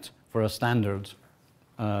expect for a standard,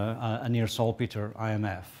 a near saltpeter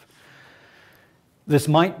IMF. This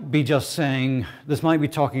might be just saying, this might be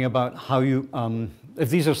talking about how you,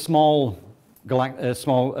 if these are small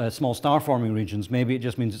star-forming regions, maybe it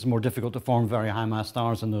just means it's more difficult to form very high-mass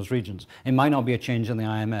stars in those regions. It might not be a change in the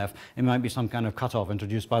IMF. It might be some kind of cutoff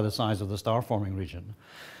introduced by the size of the star-forming region.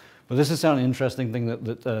 But this is certainly an interesting thing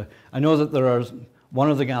that I know that there are,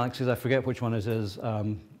 one of the galaxies, I forget which one it is,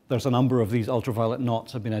 there's a number of these ultraviolet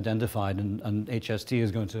knots have been identified, and HST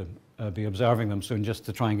is going to be observing them soon just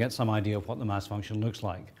to try and get some idea of what the mass function looks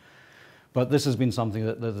like. But this has been something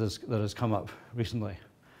that has come up recently.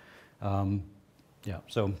 Yeah,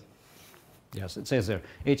 so yes, it says there,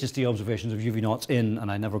 HST observations of UV knots in,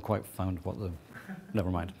 and I never quite found what the,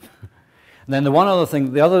 never mind. And then the one other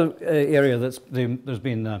thing, the other area there's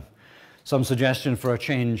been some suggestion for a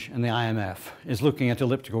change in the IMF is looking at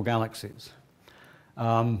elliptical galaxies.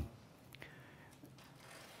 So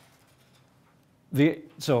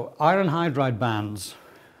iron hydride bands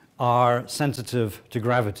are sensitive to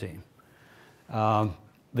gravity.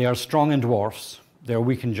 They are strong in dwarfs, they are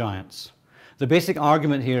weak in giants. The basic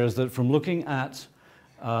argument here is that from looking at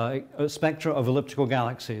a spectra of elliptical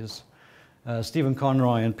galaxies, Stephen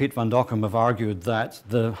Conroy and Piet van Dokkum have argued that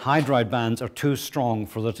the hydride bands are too strong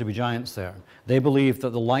for there to be giants there. They believe that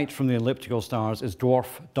the light from the elliptical stars is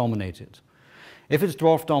dwarf-dominated. If it's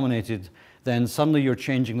dwarf-dominated, then suddenly you're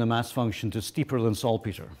changing the mass function to steeper than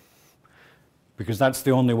saltpeter, because that's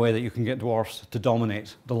the only way that you can get dwarfs to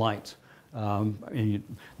dominate the light.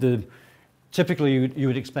 typically you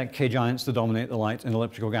would expect K giants to dominate the light in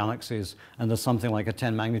elliptical galaxies, and there's something like a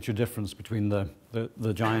 10 magnitude difference between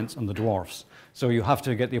the giants and the dwarfs. So you have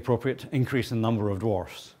to get the appropriate increase in number of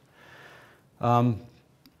dwarfs. Why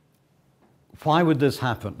would this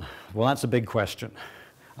happen? Well, that's a big question.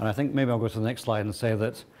 And I think maybe I'll go to the next slide and say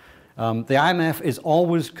that the IMF is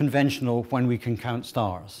always conventional when we can count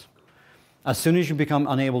stars. As soon as you become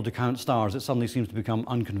unable to count stars, it suddenly seems to become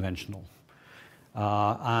unconventional.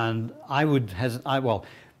 And I do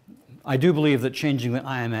believe that changing the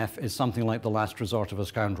IMF is something like the last resort of a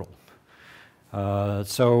scoundrel.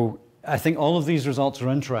 So I think all of these results are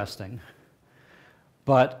interesting,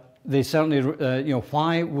 but they certainly,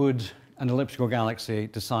 why would an elliptical galaxy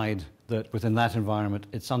decide that within that environment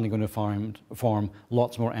it's suddenly going to form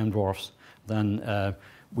lots more M dwarfs than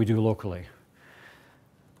we do locally?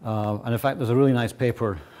 And in fact, there's a really nice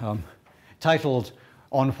paper titled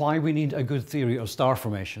 "On Why We Need a Good Theory of Star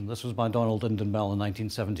Formation." This was by Donald Lynden Bell in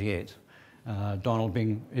 1978. Donald,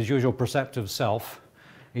 being his usual perceptive self,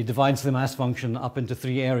 he divides the mass function up into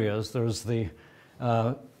three areas. There's the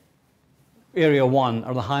Area 1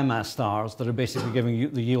 are the high mass stars that are basically giving you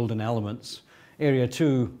the yield in elements. Area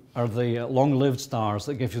 2 are the long-lived stars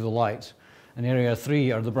that give you the light. And Area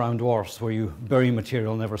 3 are the brown dwarfs where you bury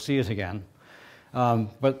material and never see it again.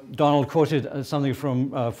 But Donald quoted something from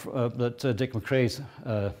that Dick McCrae,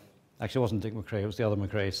 actually it wasn't Dick McCrae, it was the other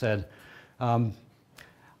McCrae, said,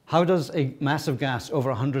 how does a massive gas over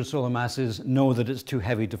 100 solar masses know that it's too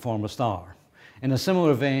heavy to form a star? In a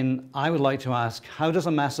similar vein, I would like to ask, how does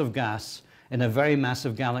a massive gas in a very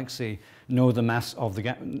massive galaxy know the mass of the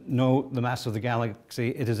galaxy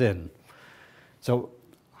it is in? So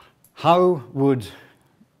how would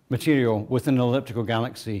material within an elliptical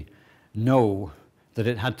galaxy know that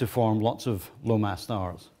it had to form lots of low mass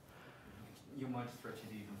stars? You might stretch it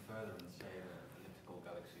even further and say that elliptical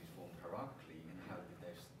galaxies formed hierarchically, and how did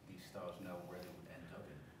these stars know where they would end up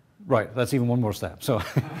in? Right, that's even one more step. So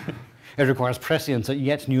it requires prescience at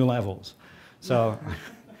yet new levels. So,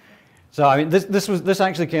 I mean, this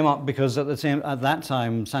actually came up because at that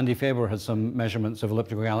time, Sandy Faber had some measurements of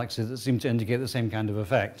elliptical galaxies that seemed to indicate the same kind of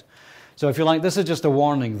effect. So if you like, this is just a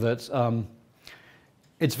warning that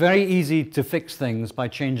it's very easy to fix things by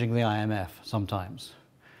changing the IMF sometimes.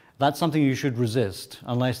 That's something you should resist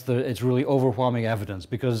unless it's really overwhelming evidence,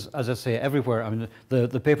 because, as I say, everywhere, I mean,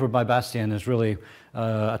 the paper by Bastien is really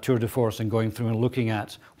a tour de force in going through and looking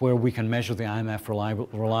at where we can measure the IMF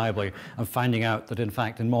reliably and finding out that, in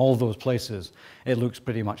fact, in all those places, it looks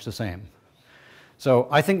pretty much the same. So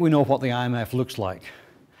I think we know what the IMF looks like.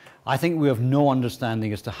 I think we have no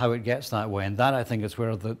understanding as to how it gets that way, and that, I think, is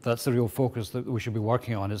where that's the real focus that we should be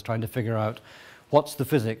working on, is trying to figure out what's the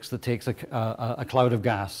physics that takes a cloud of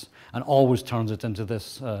gas and always turns it into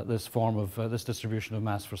this form of this distribution of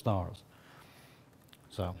mass for stars.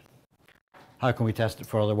 So how can we test it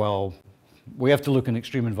further? Well, we have to look in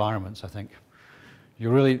extreme environments, I think.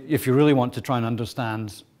 If you really want to try and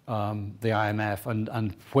understand the IMF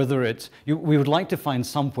and whether we would like to find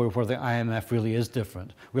somewhere where the IMF really is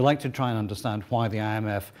different. We like to try and understand why the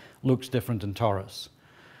IMF looks different in Taurus.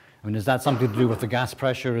 I mean, is that something to do with the gas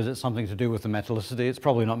pressure? Is it something to do with the metallicity? It's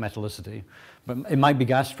probably not metallicity, but it might be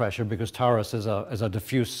gas pressure, because Taurus is a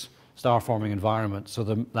diffuse star-forming environment, so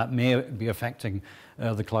that may be affecting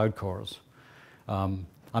the cloud cores. I'm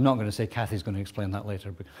not going to say Kathy's going to explain that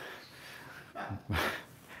later,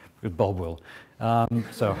 but Bob will. But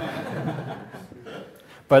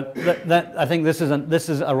I think this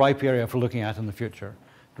is a ripe area for looking at in the future.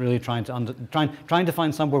 Really trying to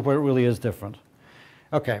find somewhere where it really is different.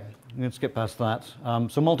 Okay, let's get past that.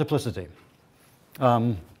 So multiplicity.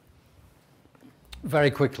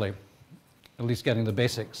 Very quickly, at least getting the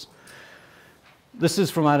basics. This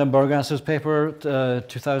is from Adam Burgas's paper,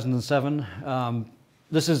 2007.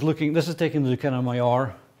 This is taking the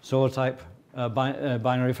Duquesne-Mayor solar type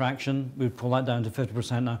binary fraction. We pull that down to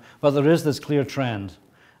 50% now. But there is this clear trend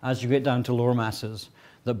as you get down to lower masses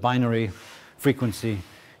that binary frequency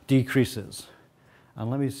decreases.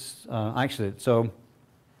 And let me so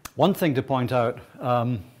one thing to point out,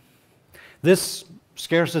 this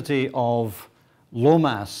scarcity of low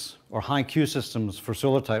mass or high Q systems for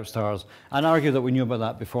solar type stars, I'd argue that we knew about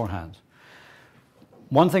that beforehand.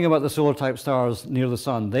 One thing about the solar type stars near the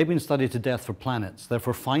sun, they've been studied to death for planets.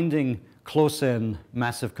 Therefore, finding close-in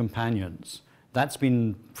massive companions, that's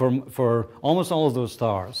been, for almost all of those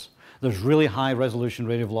stars, there's really high resolution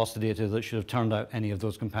radial velocity data that should have turned out any of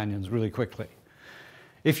those companions really quickly.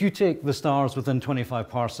 If you take the stars within 25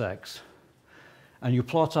 parsecs and you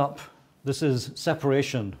plot up, this is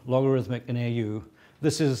separation, logarithmic in AU,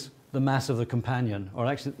 this is the mass of the companion, or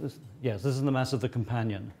actually, this is the mass of the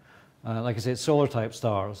companion. like I say, solar-type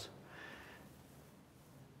stars.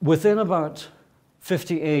 Within about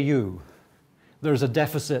 50 AU, there's a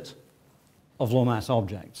deficit of low-mass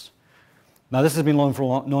objects. Now, this has been known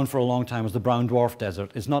for a long time as the brown dwarf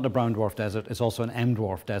desert. It's not a brown dwarf desert, it's also an M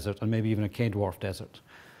dwarf desert, and maybe even a K dwarf desert.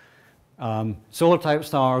 Solar-type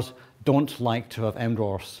stars don't like to have M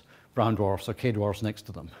dwarfs, brown dwarfs, or K dwarfs next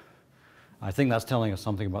to them. I think that's telling us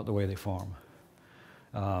something about the way they form.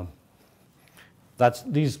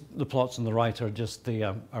 The plots on the right are just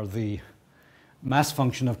the mass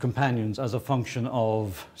function of companions as a function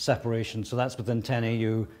of separation. So that's within 10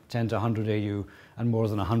 AU, 10 to 100 AU, and more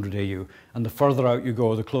than 100 AU. And the further out you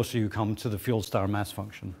go, the closer you come to the field star mass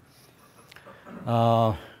function.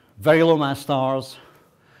 Very low mass stars.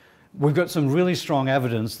 We've got some really strong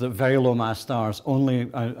evidence that very low mass stars only,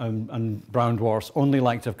 and brown dwarfs only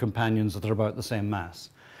like to have companions that are about the same mass.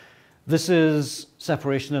 This is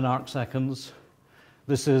separation in arc seconds.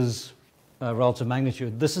 This is relative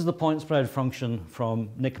magnitude. This is the point spread function from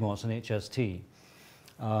NICMOS and HST.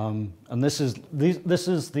 And this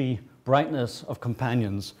is the brightness of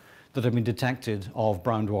companions that have been detected of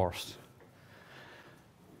brown dwarfs.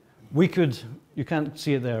 You can't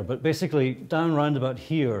see it there, but basically down round about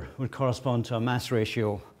here would correspond to a mass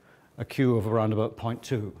ratio, a Q of around about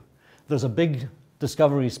 0.2. There's a big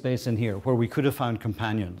discovery space in here where we could have found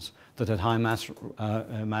companions that had high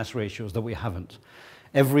mass ratios that we haven't.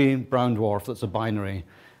 Every brown dwarf that's a binary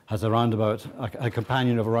has around about a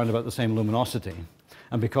companion of around about the same luminosity.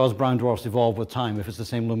 And because brown dwarfs evolve with time, if it's the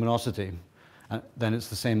same luminosity, then it's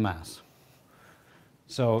the same mass.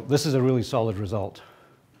 So this is a really solid result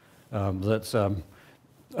that's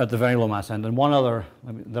at the very low mass end. And one other,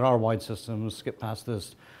 there are wide systems, skip past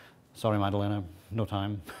this. Sorry, Madalena, no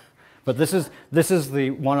time. But this is the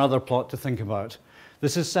one other plot to think about.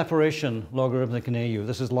 This is separation logarithmic in AU.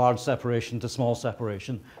 This is large separation to small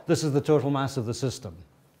separation. This is the total mass of the system.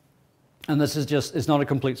 And this is just, it's not a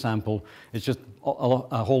complete sample. It's just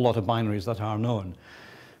a whole lot of binaries that are known.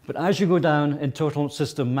 But as you go down in total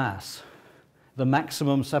system mass, the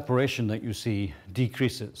maximum separation that you see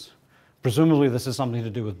decreases. Presumably this is something to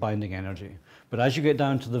do with binding energy. But as you get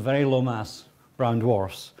down to the very low mass brown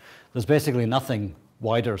dwarfs, there's basically nothing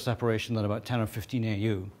wider separation than about 10 or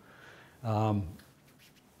 15 AU.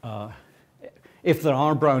 If there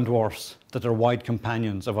are brown dwarfs that are wide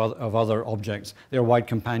companions of other objects, they're wide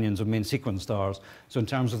companions of main sequence stars. So in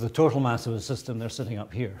terms of the total mass of a system, they're sitting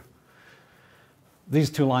up here. These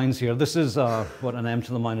two lines here, this is what an m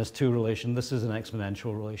to the minus 2 relation. This is an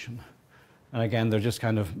exponential relation. And again, they're just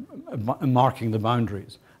kind of marking the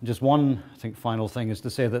boundaries. And just one, I think, final thing is to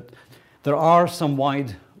say that there are some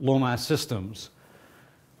wide low mass systems.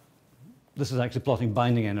 This is actually plotting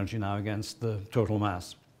binding energy now against the total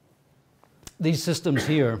mass. These systems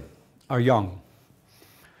here are young.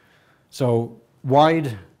 So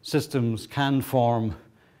wide systems can form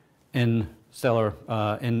in stellar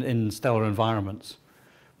environments,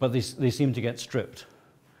 but they seem to get stripped.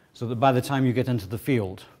 So that by the time you get into the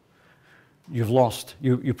field,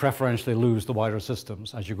 you preferentially lose the wider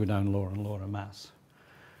systems as you go down lower and lower in mass.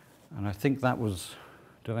 And I think that was,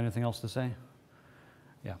 do I have anything else to say?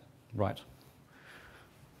 Yeah, right.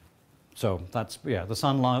 So that's, yeah, the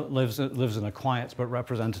sun lives in a quiet but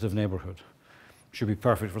representative neighbourhood. Should be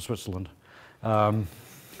perfect for Switzerland,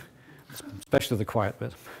 especially the quiet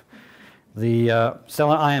bit. The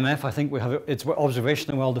stellar IMF, I think it's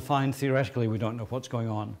observationally well defined. Theoretically, we don't know what's going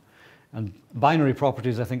on. And binary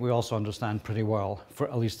properties, I think we also understand pretty well,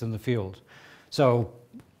 at least in the field. So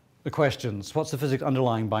the questions, what's the physics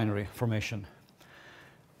underlying binary formation?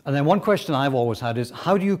 And then one question I've always had is,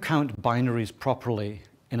 how do you count binaries properly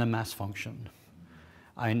in a mass function?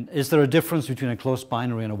 And is there a difference between a close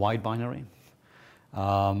binary and a wide binary?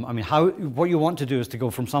 I mean, what you want to do is to go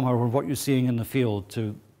from somewhere where what you're seeing in the field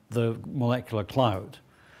to the molecular cloud.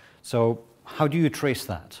 So how do you trace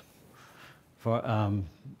that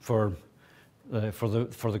for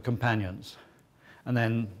the companions? And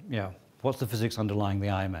then, yeah, what's the physics underlying the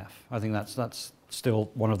IMF? I think that's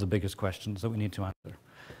still one of the biggest questions that we need to answer.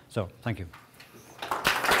 So, thank you.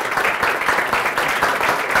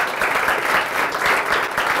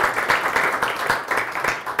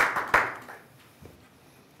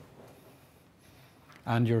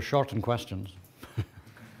 And you're short in questions.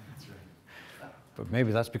 That's right. But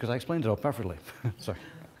maybe that's because I explained it all perfectly. Sorry.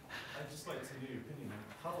 I'd just like to know your opinion.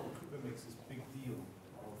 Harold Cooper makes this big deal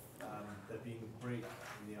of there being a break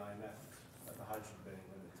in the IMF at the hydrogen bearing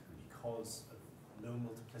limit because of low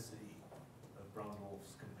multiplicity of brown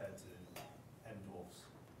dwarfs compared to M dwarfs.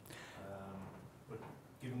 But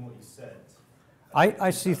given what you said,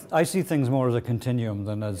 I see things more as a continuum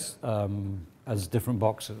than as different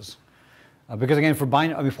boxes. Because again, for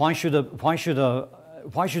binary, I mean, why should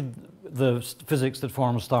the physics that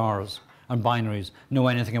form stars and binaries know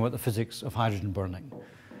anything about the physics of hydrogen burning?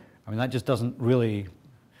 I mean, that just doesn't really.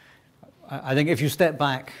 I think if you step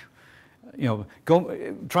back, you know,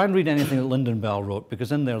 try and read anything that Lyndon Bell wrote,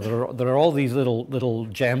 because in there are all these little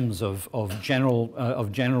gems of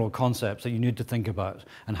general concepts that you need to think about,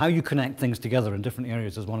 and how you connect things together in different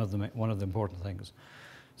areas is one of the important things.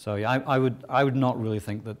 So yeah, I would not really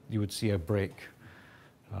think that you would see a break.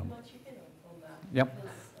 Can I chip in on that? Yep.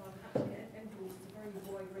 Because actually M-Dwarfs is a very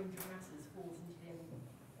wide range of masses, falls into the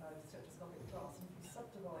STScI class. And if you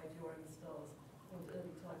subdivide your own stars into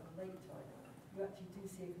early type and late type, you actually do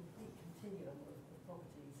see a complete continuum of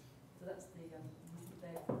properties. So that's the recent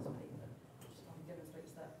Bayer Course paper, which I think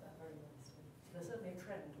demonstrates that very nicely. So there's certainly a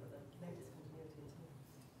trend with a no discontinuity at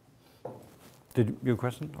all. Did you have a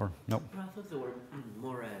question or no? Well, I thought there were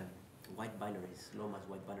more white binaries, low mass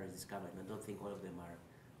white binaries discovered. I don't think all of them are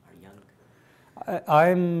young.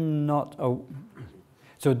 I'm not.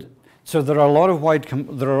 So there are a lot of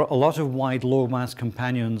wide low mass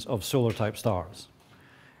companions of solar type stars.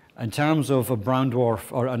 In terms of a brown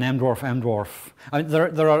dwarf or an M dwarf, I mean,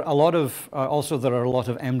 there are a lot of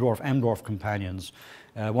M dwarf companions.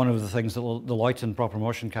 One of the things that the Luyten proper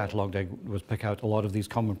motion catalogue did was pick out a lot of these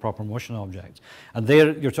common proper motion objects, and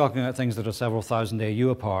there you're talking about things that are several thousand AU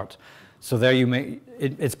apart. So there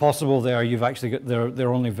it's possible there you've actually got,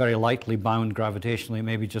 they're only very lightly bound gravitationally,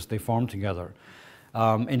 maybe just they form together.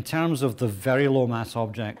 In terms of the very low mass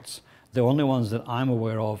objects, the only ones that I'm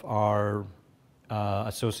aware of are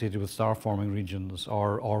associated with star forming regions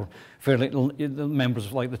or fairly members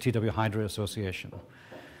of like the TW Hydra Association.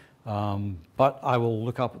 But I will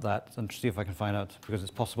look up at that and see if I can find out, because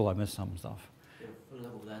it's possible I missed some stuff. Following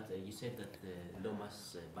up with that, you said that the low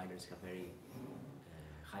mass binaries have very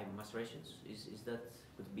high mass ratios. Is that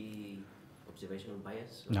could be observational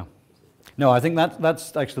bias? No. No, I think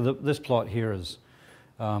that's actually this plot here is.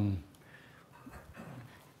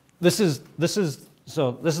 This is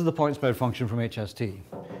the point spread function from HST.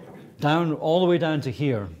 All the way down to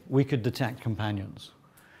here, we could detect companions,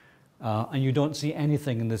 and you don't see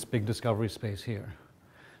anything in this big discovery space here.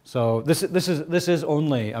 So this is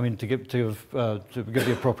only, I mean, to give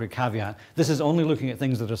the appropriate caveat, this is only looking at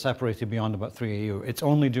things that are separated beyond about 3 AU. It's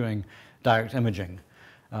only doing direct imaging.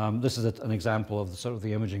 This is an example of the sort of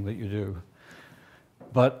the imaging that you do.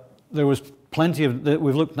 But there was plenty of,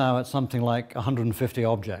 we've looked now at something like 150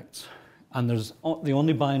 objects, and the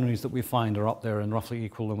only binaries that we find are up there in roughly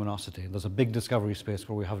equal luminosity. There's a big discovery space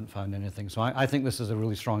where we haven't found anything. So I think this is a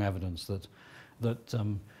really strong evidence that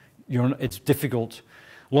it's difficult.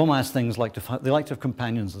 Low mass things like to have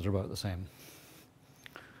companions that are about the same.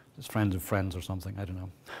 It's friends of friends or something, I don't know.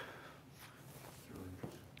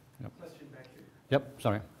 Yep. Question back here. Yep,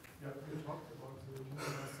 sorry. Yeah, you talked about the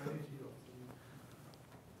universality of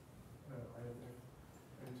the IFF,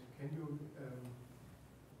 and can you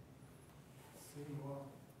say more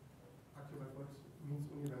accurate what means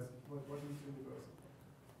universal? What is universal?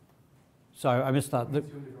 Sorry, I missed that. What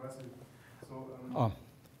means universal? So, Oh.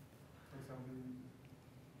 for example,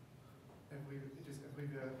 it is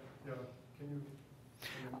everywhere. Yeah, can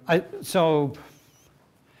you? So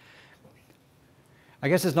I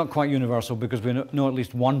guess it's not quite universal because we know at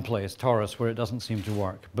least one place, Taurus, where it doesn't seem to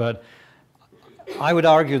work. But I would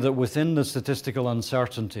argue that within the statistical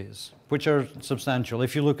uncertainties, which are substantial,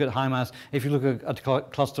 if you look at high mass, if you look at a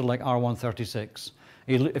cluster like R136,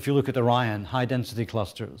 if you look at Orion, high density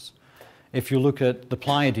clusters, if you look at the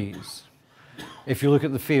Pleiades, if you look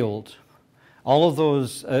at the field, all of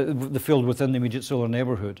those, the field within the immediate solar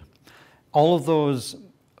neighborhood, all of those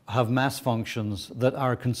have mass functions that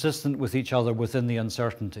are consistent with each other within the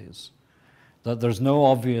uncertainties, that there's no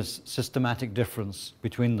obvious systematic difference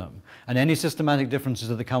between them. And any systematic differences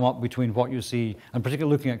that come up between what you see, and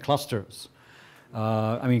particularly looking at clusters.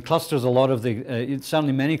 I mean, clusters,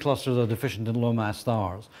 certainly many clusters are deficient in low mass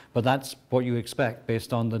stars, but that's what you expect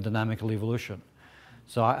based on the dynamical evolution.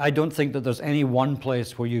 So I don't think that there's any one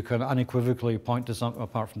place where you can unequivocally point to something,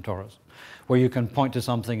 apart from Taurus, where you can point to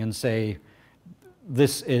something and say,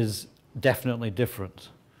 this is definitely different.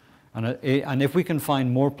 And if we can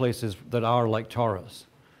find more places that are like Taurus,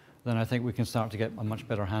 then I think we can start to get a much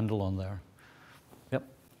better handle on there. Yep.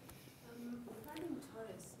 Regarding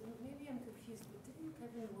Taurus, maybe I'm confused, but didn't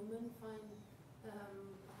Kevin Woolman find a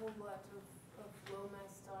whole lot of low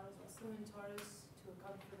mass stars also in Taurus to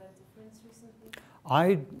account for that difference recently?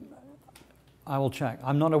 I will check.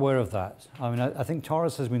 I'm not aware of that. I mean, I think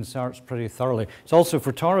Taurus has been searched pretty thoroughly. It's also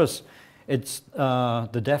for Taurus, it's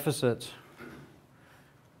the deficit.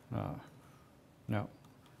 No.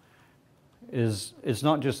 is it's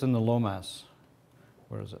not just in the low mass.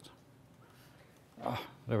 Where is it? Ah,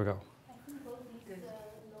 there we go. I think all these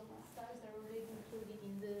low mass stars are already included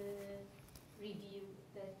in the review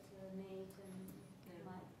that Nate and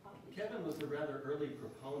Mike published. Kevin was a rather early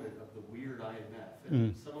proponent of the weird IMF,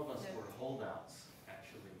 and some of us were holdouts,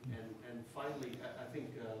 actually. And finally, I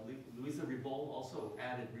think Louisa Ribol also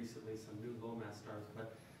added recently some new low mass stars,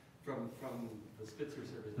 but from the Spitzer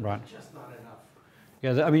survey, Right. that's just not enough.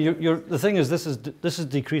 Yeah, I mean, the thing is, this is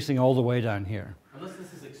decreasing all the way down here. Unless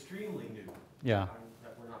this is extremely new. Yeah.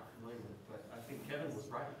 That we're not familiar with, but I think Kevin was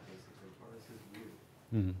right, basically. Taurus is weird.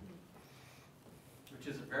 Mhm. Which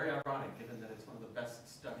is very ironic, given that it's one of the best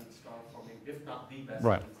studied star forming, if not the best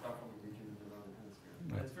Right. studied star forming region in the Northern Hemisphere.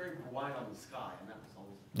 But it's very wide on the sky, and that was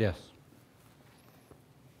always. Yes.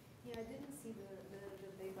 Yeah, I didn't see the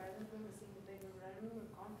paper. I don't remember seeing the paper, but I remember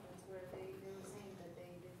a conference where they were saying that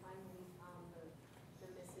they finally found the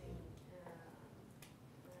missing.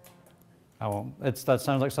 Oh, that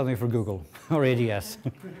sounds like something for Google or ADS.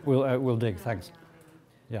 We'll dig. Thanks.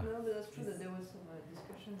 Yeah. No, but that's true that there was some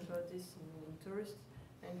discussion about this in tourists.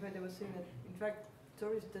 And in fact, they were saying that, in fact,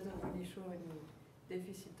 tourist doesn't really show any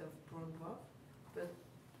deficit of brown dwarf, but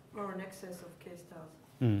more an excess of K stars.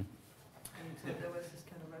 Mm. And so there was this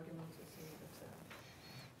kind of argument saying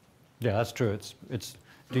that. Yeah, that's true. It's.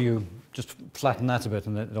 Do you just flatten that a bit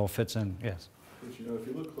and it all fits in? Yes. But you know, if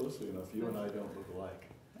you look closely enough, you and I don't look alike.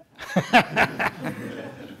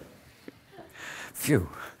 Phew.